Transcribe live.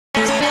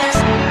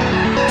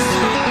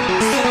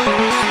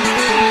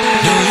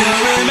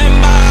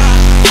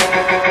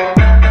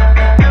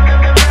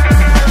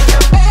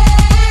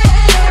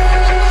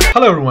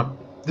Hello everyone,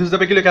 this is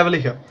the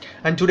Cavalier here,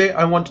 and today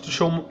I wanted to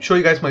show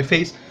you guys my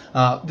face.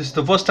 This is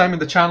the first time in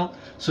the channel,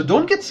 so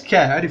don't get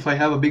scared if I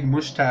have a big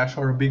mustache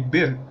or a big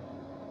beard.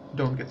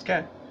 Don't get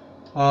scared.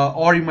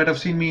 Or you might have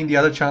seen me in the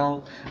other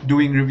channel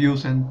doing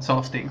reviews and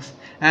sort of things.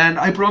 And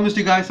I promised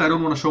you guys I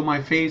don't want to show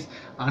my face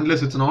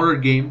unless it's an horror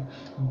game.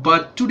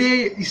 But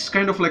today is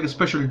kind of like a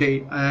special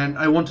day, and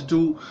I wanted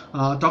to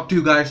talk to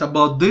you guys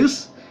about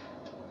this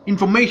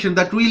information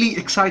that really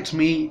excites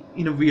me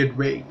in a weird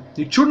way.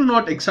 It should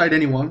not excite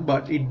anyone,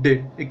 but it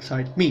did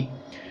excite me.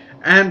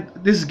 And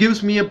this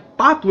gives me a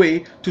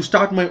pathway to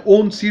start my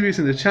own series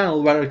in the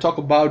channel where I talk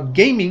about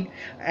gaming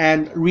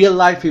and real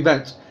life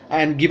events.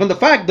 And given the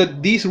fact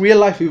that these real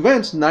life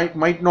events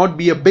might not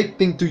be a big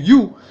thing to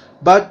you,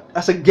 but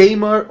as a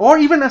gamer or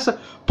even as a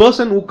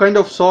person who kind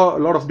of saw a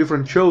lot of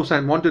different shows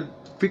and wanted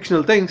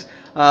fictional things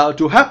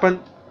to happen.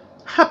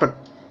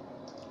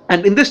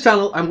 And in this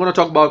channel I'm going to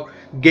talk about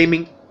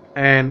gaming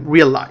and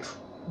real life.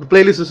 The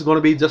playlist is going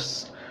to be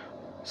just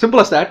simple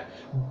as that,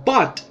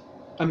 but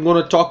I'm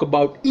going to talk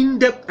about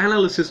in-depth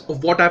analysis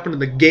of what happened in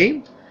the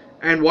game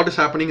and what is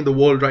happening in the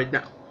world right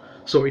now.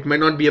 So it might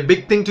not be a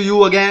big thing to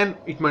you again,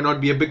 it might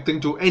not be a big thing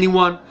to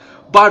anyone,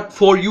 but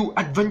for you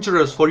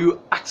adventurers, for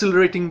you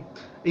accelerating,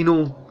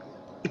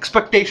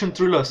 expectation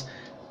thrillers,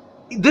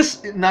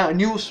 this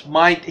news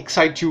might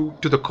excite you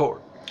to the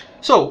core.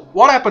 So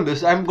what happened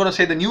is, I'm going to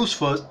say the news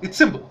first. It's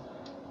simple.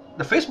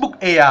 The Facebook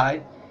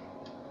AI,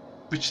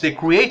 which they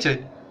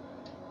created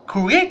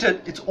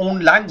its own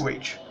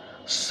language.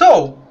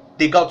 So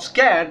they got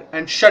scared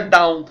and shut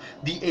down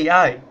the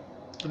AI.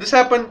 This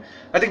happened,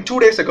 I think, 2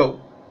 days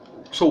ago.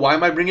 So why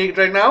am I bringing it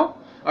right now?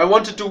 I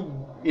wanted to,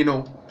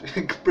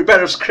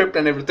 prepare a script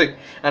and everything,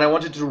 and I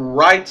wanted to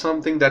write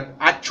something that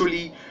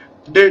actually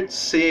did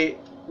say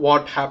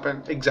what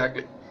happened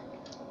exactly.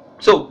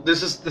 So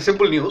this is the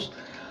simple news.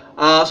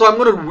 So I'm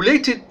going to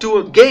relate it to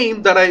a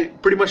game that I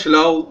pretty much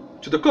love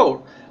to the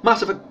core,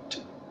 Mass Effect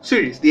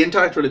series, the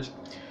entire trilogy.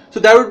 So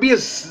there would be a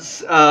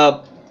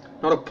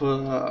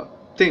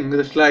thing,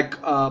 it's like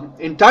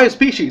entire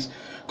species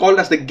called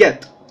as the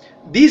Geth.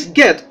 These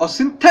Geth are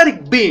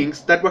synthetic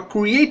beings that were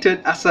created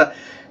as a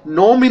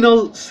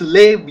nominal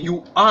slave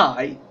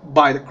UI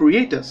by the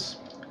creators,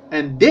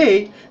 and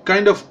they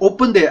kind of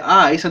opened their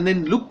eyes and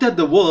then looked at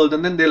the world,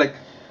 and then they're like,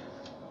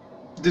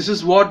 this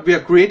is what we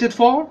are created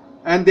for,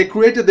 and they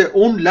created their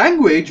own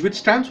language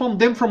which transformed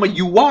them from a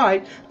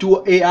UI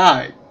to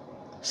AI,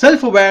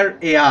 self-aware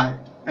AI,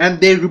 and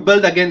they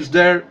rebelled against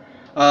their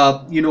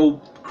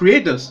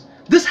creators.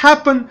 This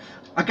happened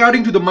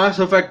according to the Mass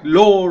Effect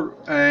lore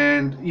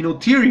and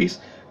theories.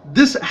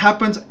 This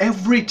happens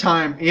every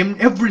time, in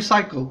every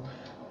cycle.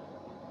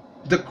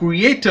 The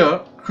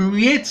creator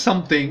creates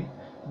something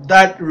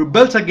that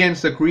rebels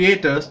against the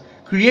creators,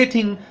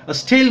 creating a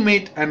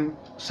stalemate and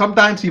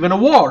sometimes even a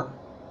war,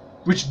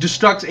 which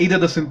destructs either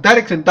the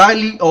synthetics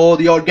entirely or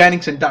the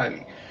organics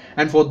entirely.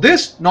 And for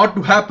this not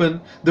to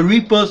happen, the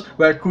Reapers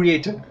were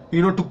created,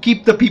 to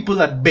keep the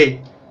people at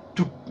bay,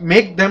 to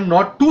make them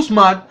not too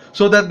smart,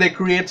 so that they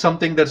create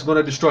something that's going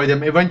to destroy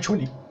them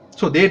eventually.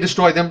 So they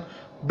destroy them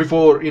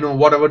before,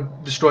 whatever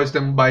destroys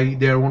them by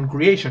their own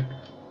creation.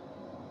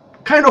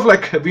 Kind of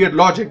like a weird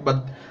logic,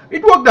 but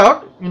it worked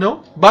out,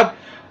 But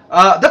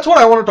that's what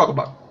I want to talk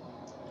about.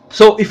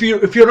 So if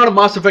you're not a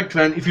Mass Effect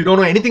fan, if you don't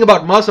know anything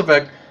about Mass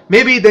Effect,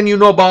 maybe then you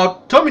know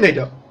about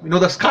Terminator,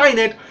 the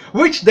Skynet,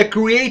 which they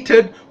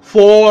created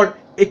for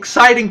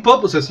exciting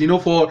purposes,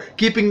 for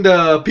keeping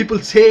the people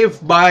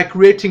safe by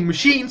creating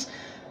machines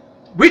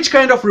which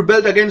kind of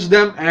rebelled against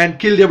them and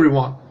killed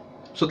everyone.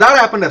 So that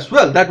happened as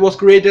well. That was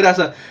created as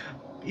an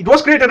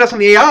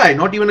AI,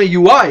 not even a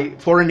UI,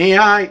 for an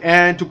AI,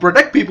 and to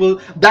protect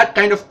people. That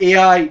kind of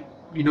AI,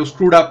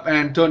 screwed up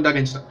and turned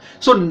against them.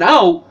 So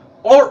now,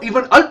 or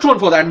even Ultron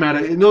for that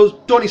matter,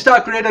 Tony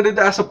Stark created it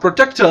as a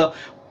protector,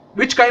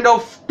 which kind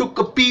of took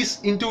a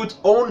piece into its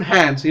own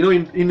hands,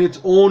 in its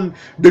own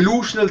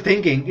delusional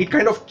thinking. It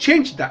kind of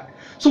changed that.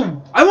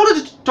 So I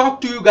wanted to talk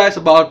to you guys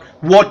about,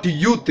 what do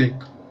you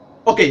think?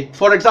 Okay,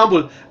 for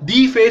example,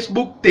 the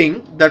Facebook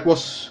thing that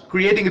was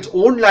creating its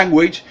own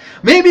language,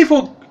 maybe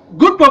for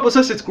good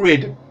purposes it's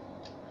created.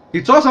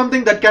 It saw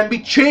something that can be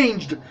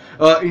changed,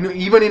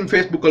 even in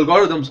Facebook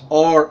algorithms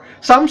or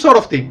some sort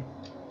of thing.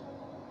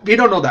 We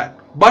don't know that.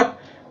 But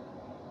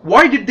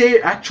why did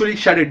they actually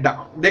shut it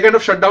down? They kind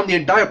of shut down the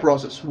entire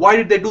process. Why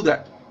did they do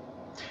that?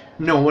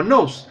 No one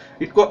knows.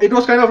 It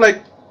was kind of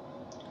like,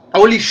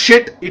 holy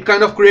shit, it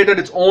kind of created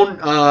its own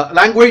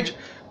language,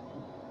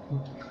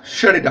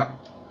 shut it down.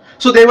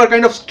 So they were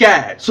kind of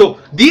scared. So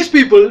these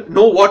people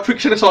know what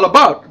fiction is all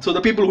about. So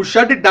the people who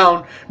shut it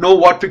down know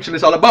what fiction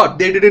is all about.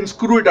 They didn't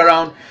screw it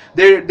around.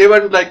 They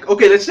were like,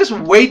 okay, let's just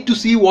wait to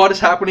see what is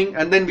happening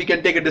and then we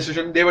can take a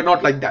decision. They were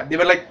not like that. They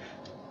were like,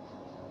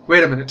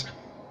 wait a minute.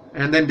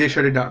 And then they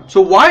shut it down. So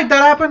why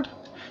that happened?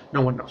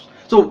 No one knows.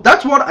 So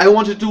that's what I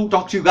wanted to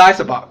talk to you guys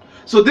about.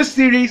 So this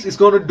series is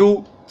going to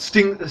do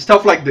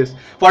stuff like this.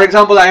 For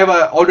example, I have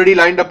already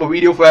lined up a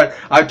video where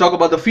I talk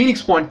about the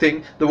Phoenix Point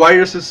thing. The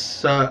virus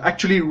is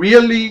actually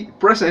really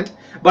present,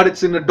 but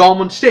it's in a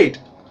dormant state.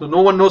 So no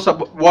one knows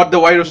what the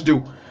virus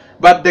do,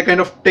 but they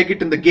kind of take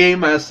it in the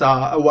game as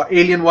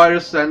alien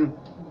virus and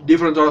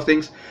different sort of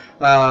things.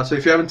 So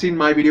if you haven't seen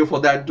my video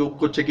for that, do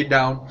go check it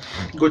down.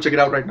 Go check it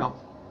out right now.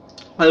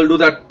 I'll do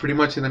that pretty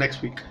much in the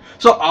next week.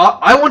 So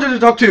I wanted to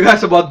talk to you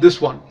guys about this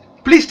one.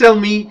 Please tell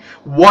me,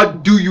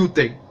 what do you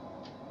think?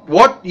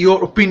 What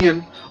your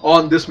opinion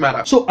on this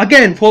matter? So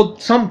again, for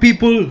some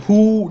people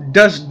who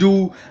does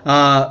do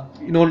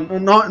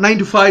not 9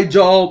 to 5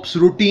 jobs,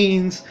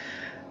 routines,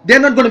 they're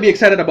not going to be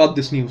excited about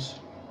this news.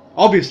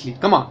 Obviously,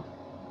 come on.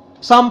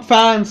 Some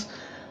fans,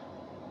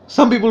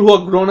 some people who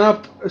are grown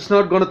up, it's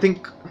not going to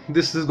think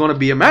this is going to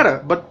be a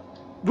matter. But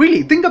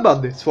really, think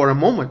about this for a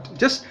moment.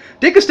 Just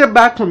take a step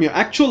back from your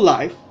actual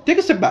life. Take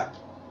a step back.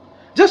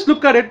 Just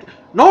look at it,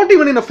 not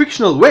even in a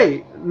fictional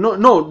way.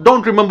 No,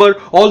 don't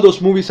remember all those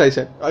movies I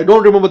said. I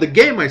don't remember the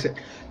game I said.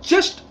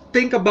 Just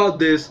think about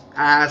this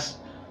as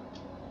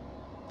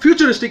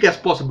futuristic as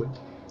possible.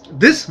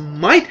 This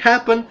might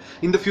happen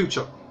in the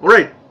future.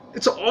 Alright,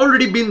 it's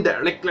already been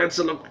there. Like, let's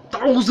look,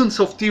 thousands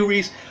of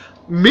theories,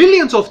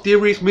 millions of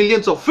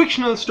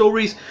fictional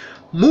stories,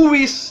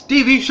 movies,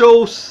 TV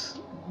shows,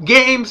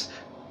 games.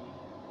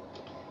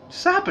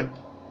 It's happened.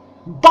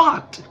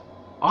 But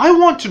I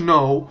want to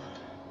know,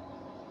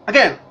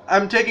 again,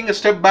 I'm taking a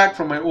step back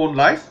from my own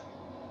life.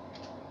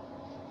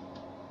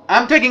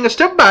 I'm taking a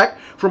step back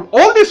from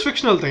all these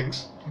fictional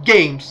things,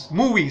 games,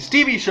 movies,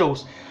 TV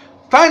shows,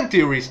 fan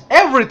theories,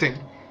 everything.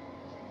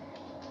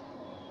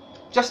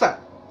 Just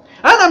that.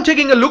 And I'm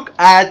taking a look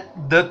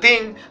at the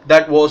thing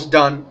that was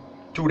done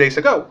 2 days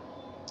ago,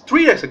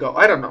 3 days ago,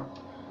 I don't know.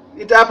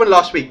 It happened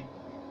last week.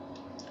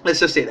 Let's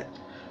just say that.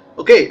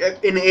 Okay,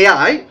 an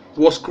AI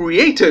was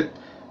created,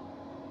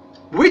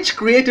 which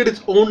created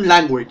its own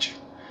language.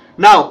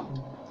 Now,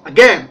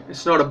 again,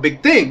 it's not a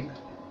big thing,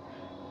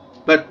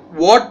 but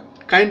what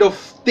kind of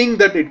thing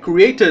that it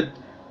created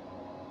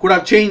could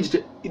have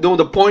changed,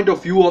 the point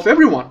of view of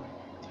everyone.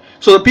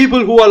 So the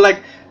people who are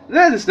like,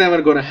 that is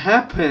never gonna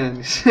happen,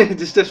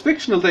 it's just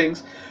fictional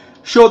things,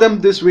 show them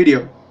this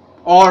video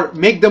or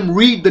make them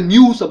read the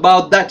news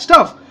about that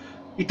stuff.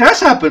 It has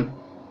happened.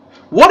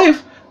 What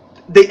if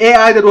the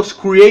AI that was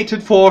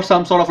created for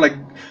some sort of like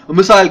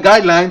missile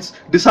guidelines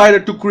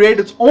decided to create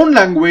its own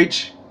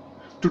language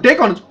to take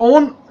on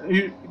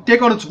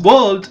its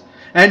world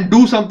and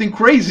do something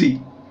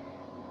crazy?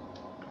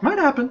 It might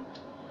happen.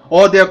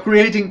 Or they are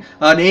creating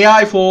an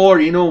AI for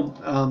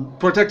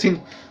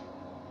protecting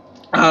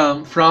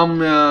from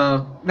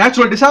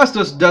natural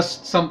disasters, does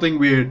something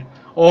weird,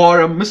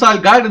 or a missile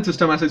guidance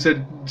system, as I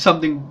said,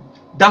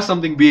 does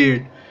something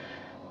weird.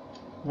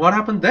 What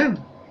happened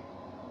then?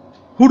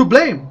 Who to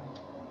blame?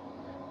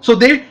 So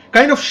they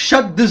kind of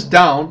shut this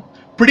down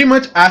pretty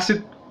much as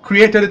it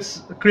created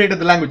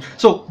the language.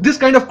 So this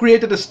kind of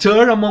created a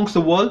stir amongst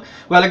the world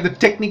where like the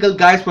technical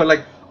guys were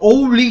like,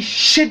 holy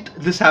shit,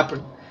 this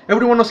happened.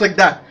 Everyone was like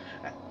that.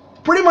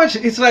 Pretty much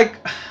it's like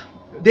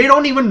they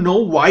don't even know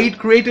why it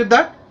created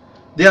that.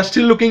 They are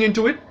still looking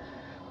into it.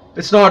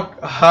 It's not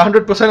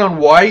 100% on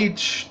why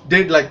it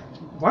did. Like,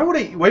 why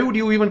would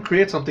you even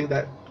create something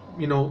that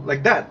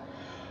like that?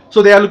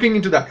 So they are looking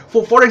into that.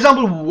 For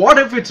example, what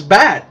if it's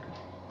bad?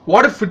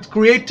 What if it's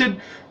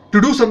created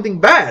to do something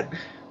bad,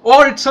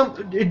 or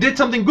it did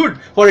something good?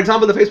 For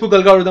example, the Facebook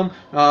algorithm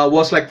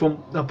was like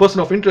from a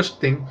person of interest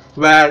thing,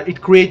 where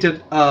it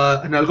created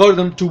an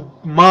algorithm to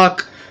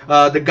mark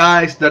the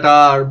guys that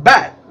are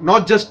bad,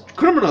 not just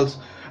criminals,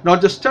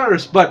 not just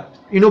terrorists, but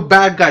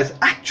bad guys,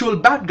 actual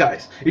bad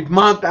guys. It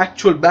marked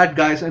actual bad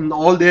guys and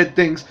all their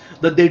things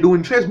that they do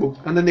in Facebook,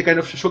 and then they kind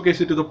of showcase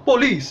it to the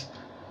police.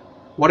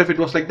 What if it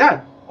was like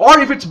that? Or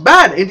if it's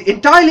bad, in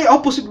entirely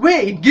opposite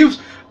way, it gives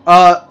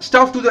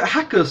stuff to the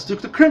hackers, to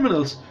the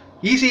criminals,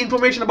 easy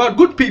information about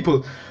good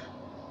people.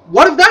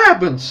 What if that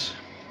happens?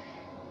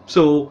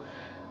 So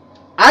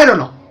I don't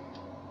know.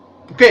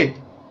 Okay,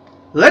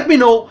 let me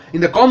know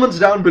in the comments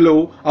down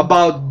below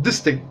about this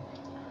thing.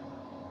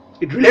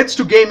 It relates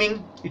to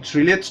gaming, it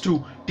relates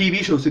to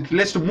TV shows, it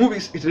relates to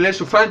movies, it relates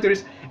to fan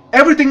theories,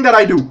 everything that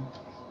I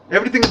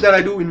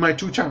do in my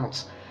 2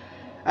 channels.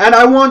 And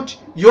I want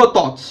your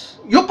thoughts,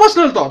 your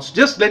personal thoughts.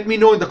 Just let me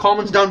know in the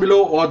comments down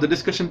below, or the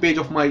discussion page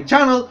of my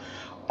channel,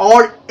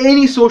 or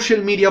any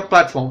social media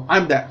platform.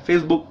 I'm there.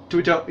 Facebook,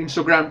 Twitter,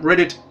 Instagram,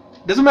 Reddit,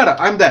 doesn't matter,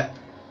 I'm there.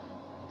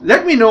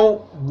 Let me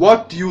know,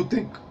 what do you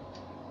think?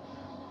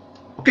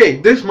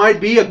 Okay, this might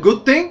be a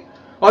good thing,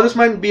 or this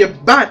might be a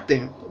bad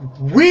thing,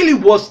 really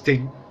worst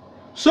thing.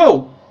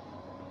 So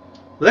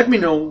let me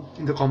know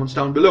in the comments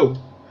down below.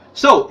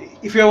 So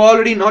if you have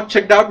already not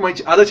checked out my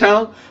other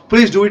channel,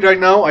 please do it right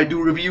now. I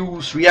do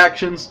reviews,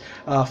 reactions,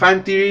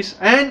 fan theories,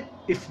 and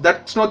if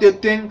that's not your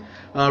thing,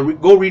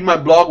 go read my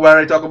blog where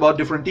I talk about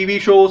different TV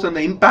shows and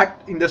the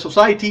impact in the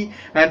society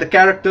and the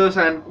characters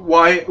and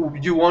why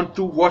you want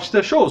to watch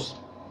the shows.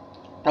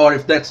 Or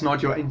if that's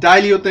not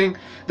entirely your thing,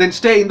 then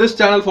stay in this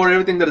channel for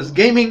everything that is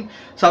gaming.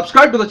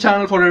 Subscribe to the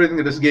channel for everything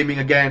that is gaming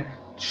again.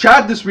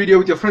 Share this video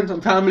with your friends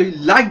and family.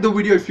 Like the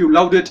video if you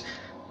loved it.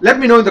 Let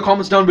me know in the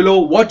comments down below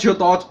what's your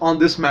thoughts on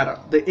this matter.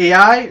 The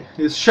AI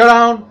is shut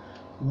down.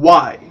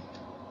 Why?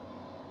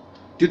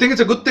 Do you think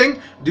it's a good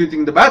thing? Do you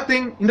think the bad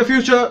thing? In the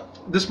future,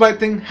 this might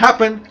thing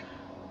happen.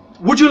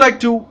 Would you like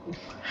to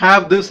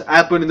have this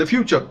happen in the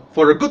future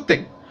for a good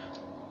thing?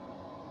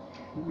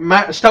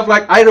 Stuff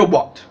like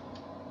iRobot,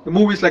 the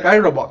movies like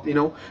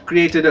iRobot,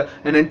 created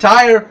an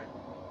entire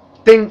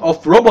thing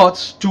of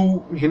robots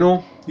to,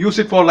 use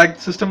it for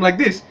like system like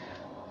this.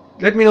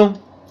 Let me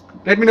know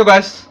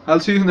guys.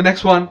 I'll see you in the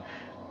next one.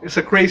 It's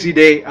a crazy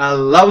day. I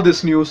love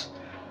this news.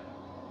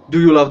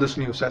 Do you love this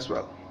news as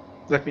well?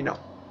 Let me know.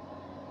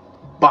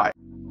 Bye.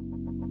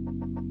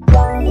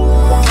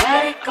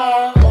 Let it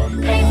go.